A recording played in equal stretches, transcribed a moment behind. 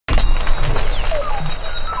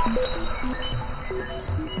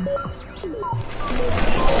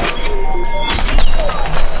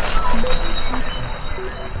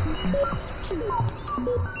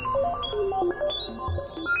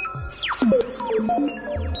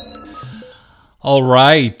All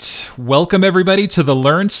right. Welcome everybody to the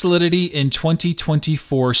Learn Solidity in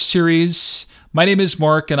 2024 series. My name is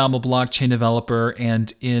Mark and I'm a blockchain developer.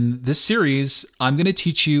 And in this series, I'm going to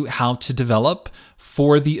teach you how to develop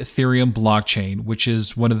for the Ethereum blockchain, which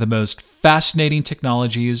is one of the most fascinating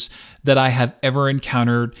technologies that I have ever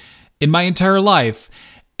encountered in my entire life,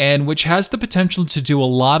 and which has the potential to do a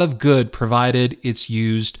lot of good provided it's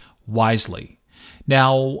used wisely.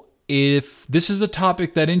 Now, if this is a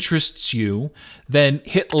topic that interests you, then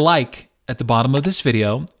hit like at the bottom of this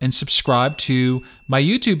video and subscribe to my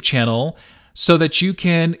YouTube channel so that you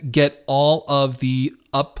can get all of the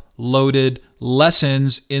uploaded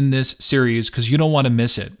lessons in this series, because you don't want to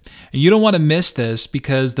miss it. And you don't want to miss this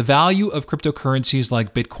because the value of cryptocurrencies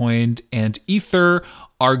like Bitcoin and Ether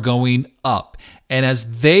are going up. And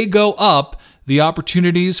as they go up, the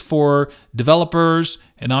opportunities for developers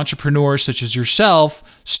and entrepreneurs such as yourself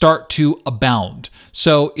start to abound.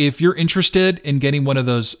 So if you're interested in getting one of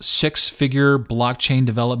those six-figure blockchain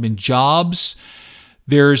development jobs,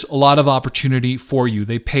 there's a lot of opportunity for you.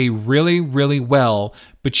 They pay really, really well,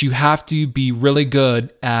 but you have to be really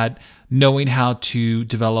good at knowing how to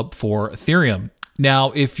develop for Ethereum.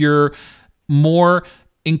 Now, if you're more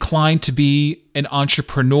inclined to be an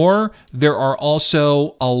entrepreneur, there are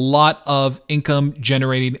also a lot of income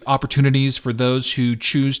generating opportunities for those who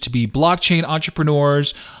choose to be blockchain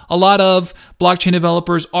entrepreneurs. A lot of blockchain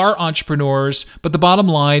developers are entrepreneurs, but the bottom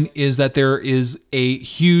line is that there is a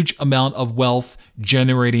huge amount of wealth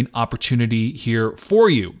generating opportunity here for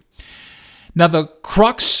you. Now, the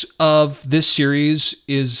crux of this series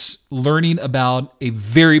is learning about a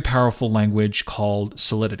very powerful language called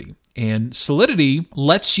Solidity. And Solidity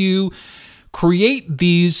lets you create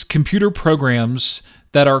these computer programs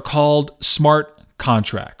that are called smart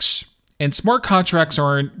contracts. And smart contracts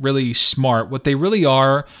aren't really smart. What they really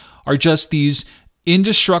are just these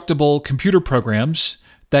indestructible computer programs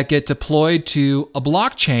that get deployed to a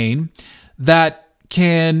blockchain that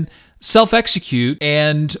can self-execute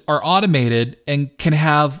and are automated and can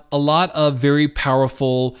have a lot of very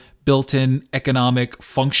powerful built-in economic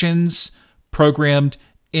functions programmed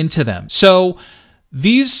into them. So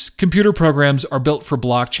these computer programs are built for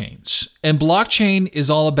blockchains, and blockchain is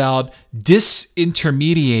all about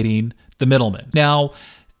disintermediating the middleman. Now,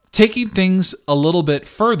 taking things a little bit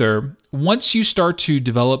further, once you start to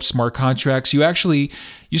develop smart contracts, you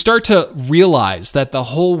start to realize that the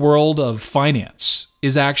whole world of finance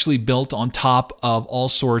is actually built on top of all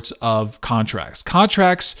sorts of contracts.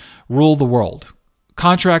 Contracts rule the world.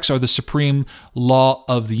 Contracts are the supreme law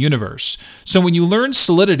of the universe. So when you learn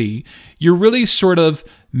Solidity, you're really sort of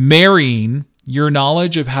marrying your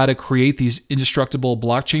knowledge of how to create these indestructible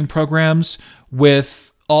blockchain programs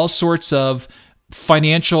with all sorts of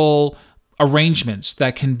financial arrangements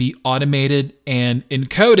that can be automated and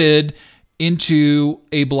encoded into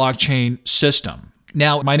a blockchain system.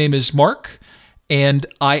 Now, my name is Mark, and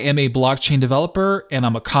I am a blockchain developer, and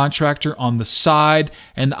I'm a contractor on the side,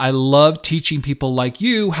 and I love teaching people like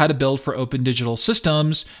you how to build for open digital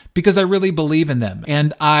systems because I really believe in them.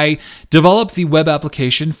 And I developed the web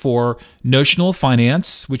application for Notional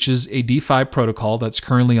Finance, which is a DeFi protocol that's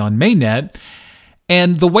currently on mainnet.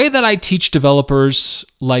 And the way that I teach developers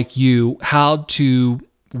like you how to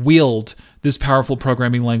wield this powerful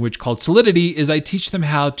programming language called Solidity is I teach them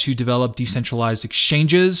how to develop decentralized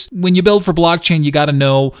exchanges. When you build for blockchain, you got to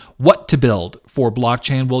know what to build for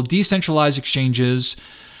blockchain. Well, decentralized exchanges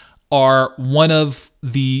are one of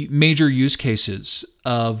the major use cases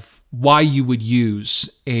of why you would use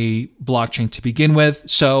a blockchain to begin with.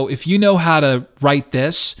 So if you know how to write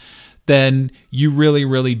this, then you really,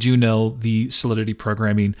 really do know the Solidity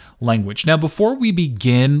programming language. Now, before we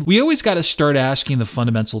begin, we always got to start asking the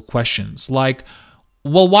fundamental questions like,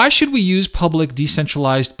 well, why should we use public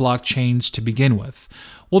decentralized blockchains to begin with?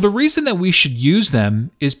 Well, the reason that we should use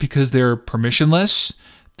them is because they're permissionless,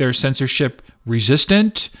 they're censorship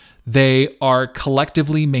resistant, they are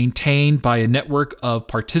collectively maintained by a network of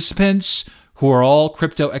participants who are all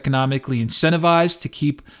crypto-economically incentivized to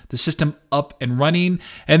keep the system up and running,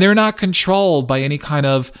 and they're not controlled by any kind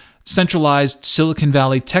of centralized Silicon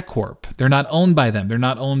Valley tech corp. They're not owned by them. They're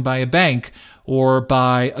not owned by a bank or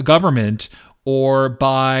by a government or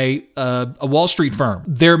by a Wall Street firm.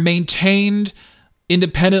 They're maintained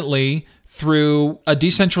independently through a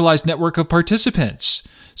decentralized network of participants.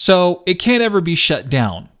 So it can't ever be shut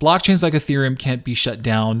down. Blockchains like Ethereum can't be shut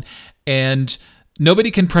down, and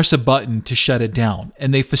nobody can press a button to shut it down.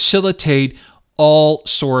 And they facilitate all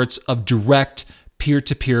sorts of direct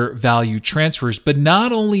peer-to-peer value transfers. But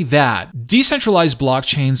not only that, decentralized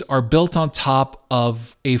blockchains are built on top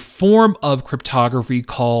of a form of cryptography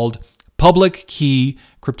called public key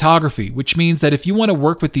cryptography, which means that if you want to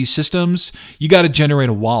work with these systems, you got to generate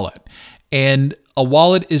a wallet. And a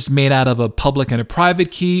wallet is made out of a public and a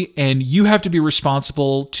private key, and you have to be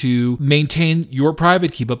responsible to maintain your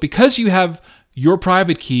private key. But because you have your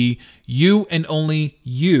private key, you and only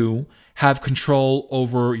you have control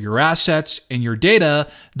over your assets and your data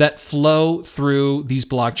that flow through these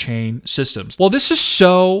blockchain systems. Well, this is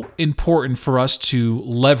so important for us to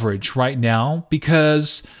leverage right now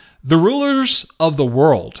because the rulers of the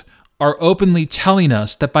world are openly telling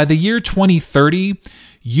us that by the year 2030,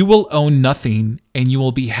 you will own nothing and you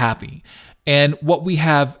will be happy. And what we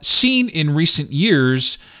have seen in recent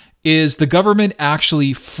years is the government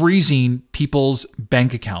actually freezing people's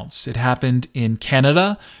bank accounts. It happened in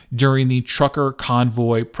Canada during the trucker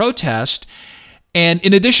convoy protest. And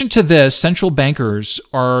in addition to this, central bankers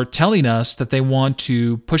are telling us that they want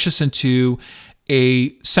to push us into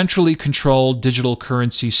a centrally controlled digital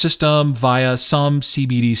currency system via some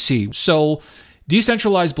CBDC. So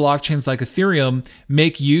decentralized blockchains like Ethereum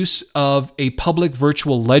make use of a public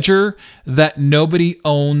virtual ledger that nobody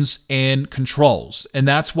owns and controls. And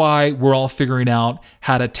that's why we're all figuring out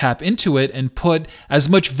how to tap into it and put as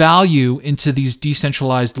much value into these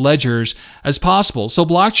decentralized ledgers as possible. So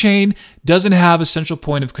blockchain doesn't have a central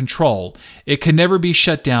point of control. It can never be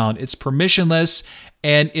shut down. It's permissionless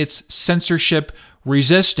and it's censorship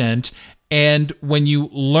resistant. And when you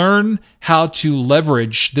learn how to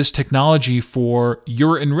leverage this technology for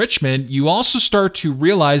your enrichment, you also start to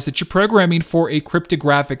realize that you're programming for a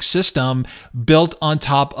cryptographic system built on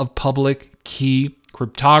top of public key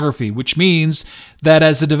cryptography, which means that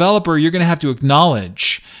as a developer, you're going to have to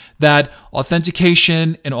acknowledge that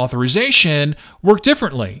authentication and authorization work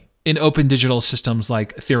differently in open digital systems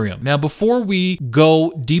like Ethereum. Now, before we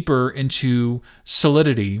go deeper into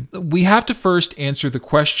Solidity, we have to first answer the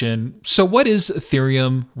question, so what is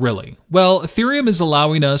Ethereum really? Well, Ethereum is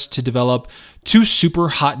allowing us to develop two super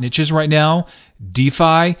hot niches right now,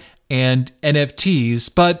 DeFi and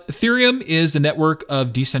NFTs, but Ethereum is the network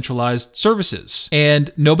of decentralized services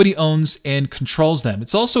and nobody owns and controls them.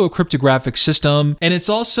 It's also a cryptographic system and it's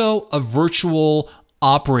also a virtual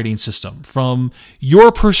operating system from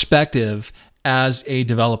your perspective as a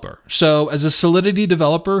developer. So as a Solidity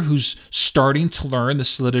developer who's starting to learn the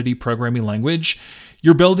Solidity programming language,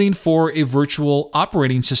 you're building for a virtual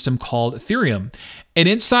operating system called Ethereum. And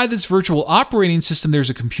inside this virtual operating system, there's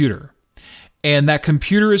a computer. And that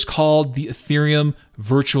computer is called the Ethereum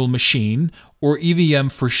Virtual Machine, or EVM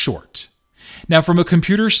for short. Now, from a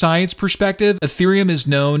computer science perspective, Ethereum is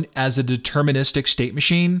known as a deterministic state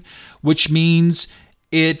machine, which means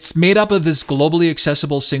it's made up of this globally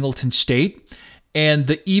accessible singleton state. And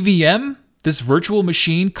the EVM, this virtual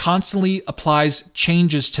machine, constantly applies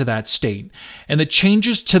changes to that state. And the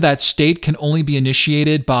changes to that state can only be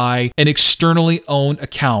initiated by an externally owned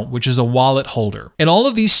account, which is a wallet holder. And all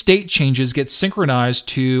of these state changes get synchronized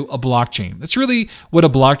to a blockchain. That's really what a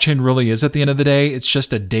blockchain really is at the end of the day. It's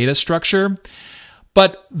just a data structure.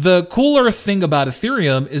 But the cooler thing about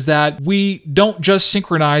Ethereum is that we don't just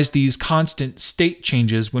synchronize these constant state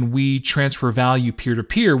changes when we transfer value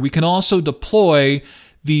peer-to-peer. We can also deploy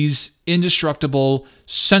these indestructible,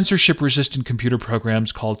 censorship-resistant computer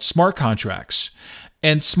programs called smart contracts.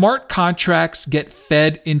 And smart contracts get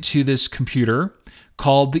fed into this computer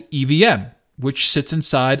called the EVM, which sits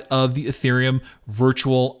inside of the Ethereum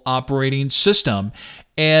virtual operating system.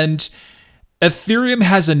 And Ethereum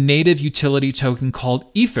has a native utility token called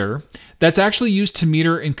Ether that's actually used to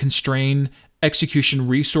meter and constrain execution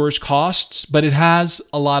resource costs, but it has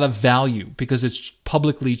a lot of value because it's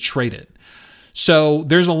publicly traded. So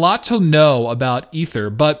there's a lot to know about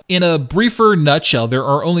Ether, but in a briefer nutshell, there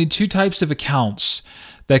are only two types of accounts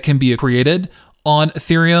that can be created on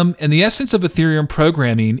Ethereum. And the essence of Ethereum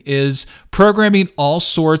programming is programming all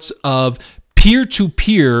sorts of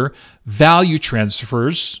peer-to-peer value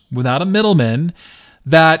transfers without a middleman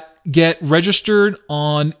that get registered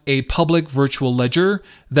on a public virtual ledger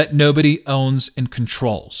that nobody owns and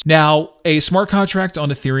controls. Now, a smart contract on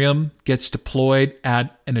Ethereum gets deployed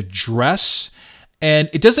at an address, and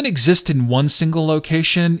it doesn't exist in one single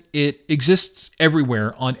location. It exists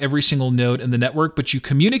everywhere on every single node in the network, but you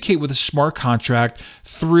communicate with a smart contract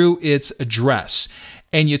through its address,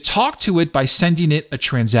 and you talk to it by sending it a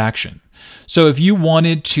transaction. So if you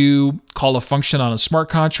wanted to call a function on a smart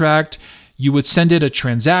contract, you would send it a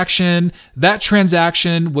transaction. That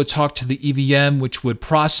transaction would talk to the EVM, which would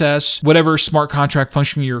process whatever smart contract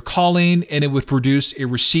function you're calling, and it would produce a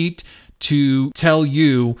receipt to tell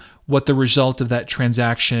you what the result of that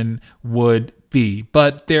transaction would be.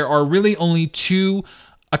 But there are really only two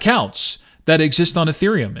accounts that exist on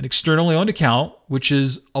Ethereum: an externally owned account, which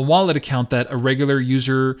is a wallet account that a regular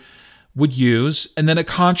user would use, and then a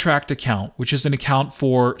contract account, which is an account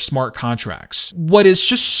for smart contracts. What is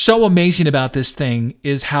just so amazing about this thing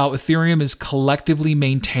is how Ethereum is collectively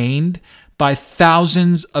maintained by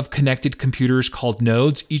thousands of connected computers called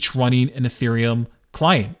nodes, each running an Ethereum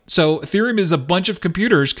client. So Ethereum is a bunch of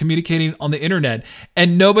computers communicating on the internet,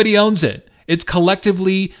 and nobody owns it. It's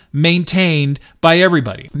collectively maintained by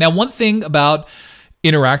everybody. Now, one thing about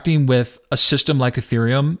interacting with a system like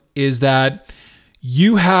Ethereum is that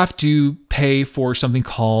you have to pay for something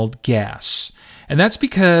called gas. And that's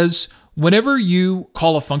because whenever you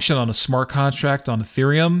call a function on a smart contract on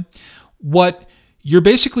Ethereum, what you're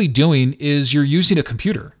basically doing is you're using a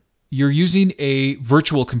computer. You're using a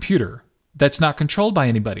virtual computer that's not controlled by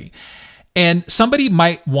anybody. And somebody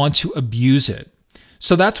might want to abuse it.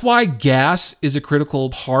 So that's why gas is a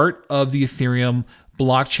critical part of the Ethereum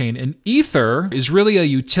blockchain. And Ether is really a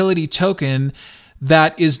utility token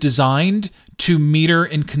that is designed to meter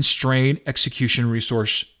and constrain execution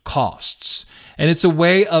resource costs. And it's a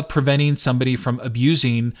way of preventing somebody from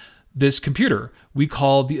abusing this computer we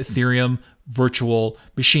call the Ethereum virtual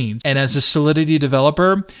machine. And as a Solidity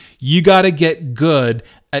developer, you got to get good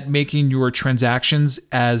at making your transactions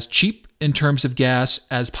as cheap in terms of gas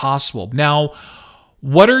as possible. Now,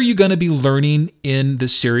 what are you going to be learning in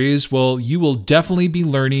this series? Well, you will definitely be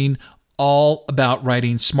learning all about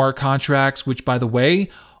writing smart contracts, which, by the way,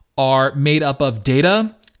 are made up of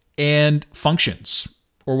data and functions,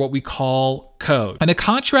 or what we call code. And a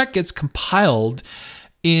contract gets compiled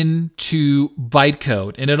into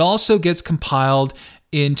bytecode, and it also gets compiled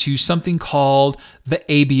into something called the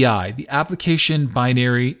ABI, the Application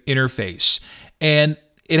Binary Interface. And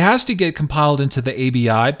it has to get compiled into the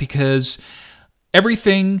ABI because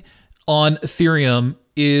everything on Ethereum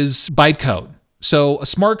is bytecode. So a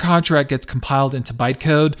smart contract gets compiled into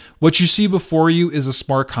bytecode. What you see before you is a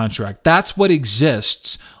smart contract. That's what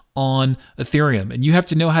exists on Ethereum. And you have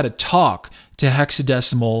to know how to talk to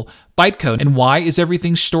hexadecimal bytecode. And why is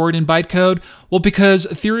everything stored in bytecode? Well, because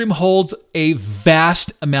Ethereum holds a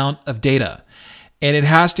vast amount of data, and it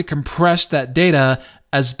has to compress that data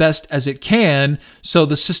as best as it can so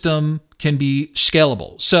the system can be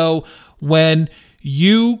scalable. So when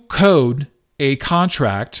you code a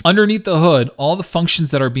contract, underneath the hood, all the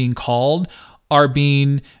functions that are being called are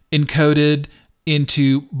being encoded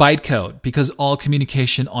into bytecode because all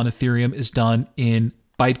communication on Ethereum is done in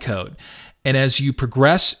bytecode. And as you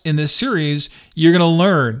progress in this series, you're going to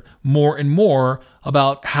learn more and more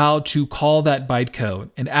about how to call that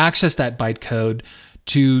bytecode and access that bytecode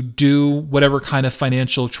to do whatever kind of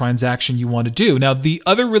financial transaction you want to do. Now, the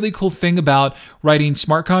other really cool thing about writing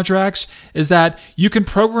smart contracts is that you can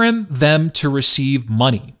program them to receive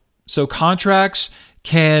money. So contracts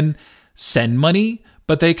can send money,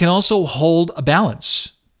 but they can also hold a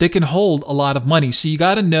balance. They can hold a lot of money. So you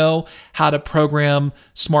got to know how to program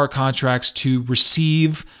smart contracts to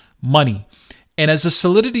receive money. And as a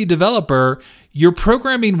Solidity developer, you're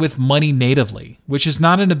programming with money natively, which is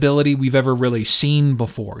not an ability we've ever really seen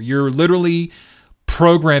before. You're literally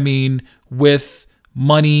programming with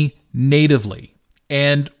money natively.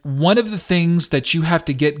 And one of the things that you have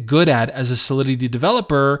to get good at as a Solidity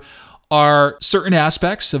developer are certain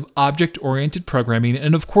aspects of object-oriented programming.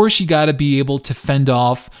 And of course, you got to be able to fend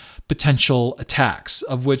off potential attacks,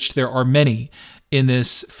 of which there are many in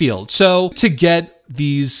this field. So to get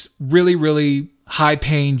these really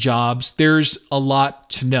high-paying jobs, there's a lot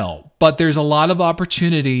to know, but there's a lot of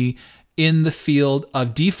opportunity in the field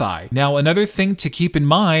of DeFi. Now, another thing to keep in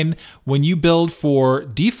mind when you build for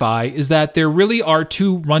DeFi is that there really are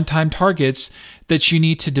two runtime targets that you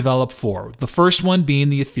need to develop for. The first one being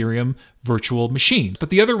the Ethereum virtual machine, but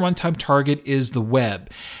the other runtime target is the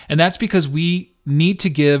web. And that's because we need to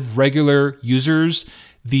give regular users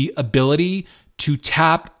the ability to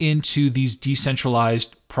tap into these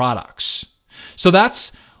decentralized products. So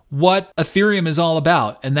that's what Ethereum is all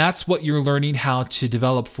about, and that's what you're learning how to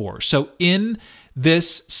develop for. So in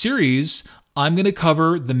this series, I'm going to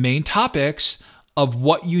cover the main topics of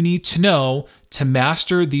what you need to know to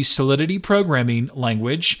master the Solidity programming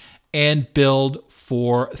language and build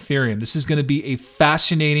for Ethereum. This is going to be a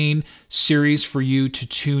fascinating series for you to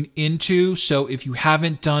tune into. So if you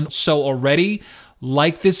haven't done so already,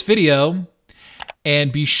 like this video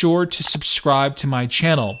and be sure to subscribe to my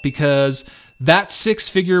channel, because that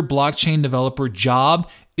six-figure blockchain developer job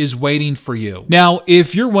is waiting for you. Now,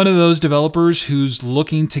 if you're one of those developers who's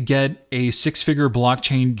looking to get a six-figure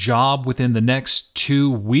blockchain job within the next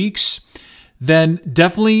 2 weeks, then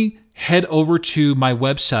definitely head over to my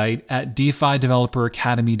website at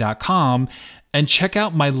DeFiDeveloperAcademy.com and check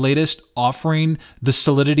out my latest offering, the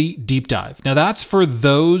Solidity Deep Dive. Now that's for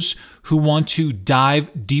those who want to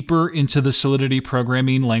dive deeper into the Solidity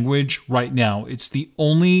programming language right now. It's the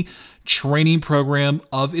only training program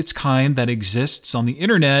of its kind that exists on the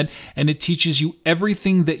internet, and it teaches you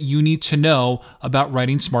everything that you need to know about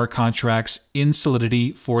writing smart contracts in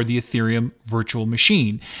Solidity for the Ethereum virtual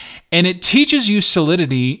machine. And it teaches you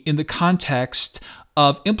Solidity in the context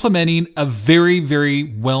of implementing a very,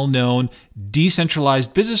 very well-known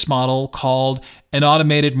decentralized business model called an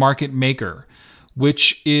automated market maker,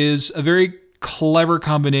 which is a very clever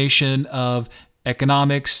combination of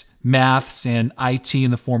economics, maths, and IT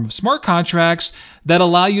in the form of smart contracts that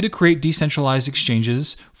allow you to create decentralized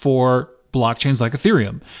exchanges for blockchains like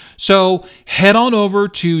Ethereum. So head on over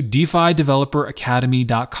to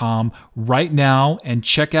DeFiDeveloperAcademy.com right now and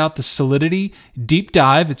check out the Solidity Deep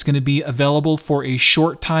Dive. It's going to be available for a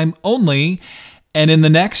short time only. And in the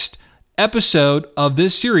next episode of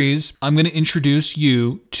this series, I'm going to introduce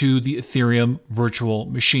you to the Ethereum virtual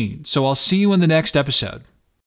machine. So I'll see you in the next episode.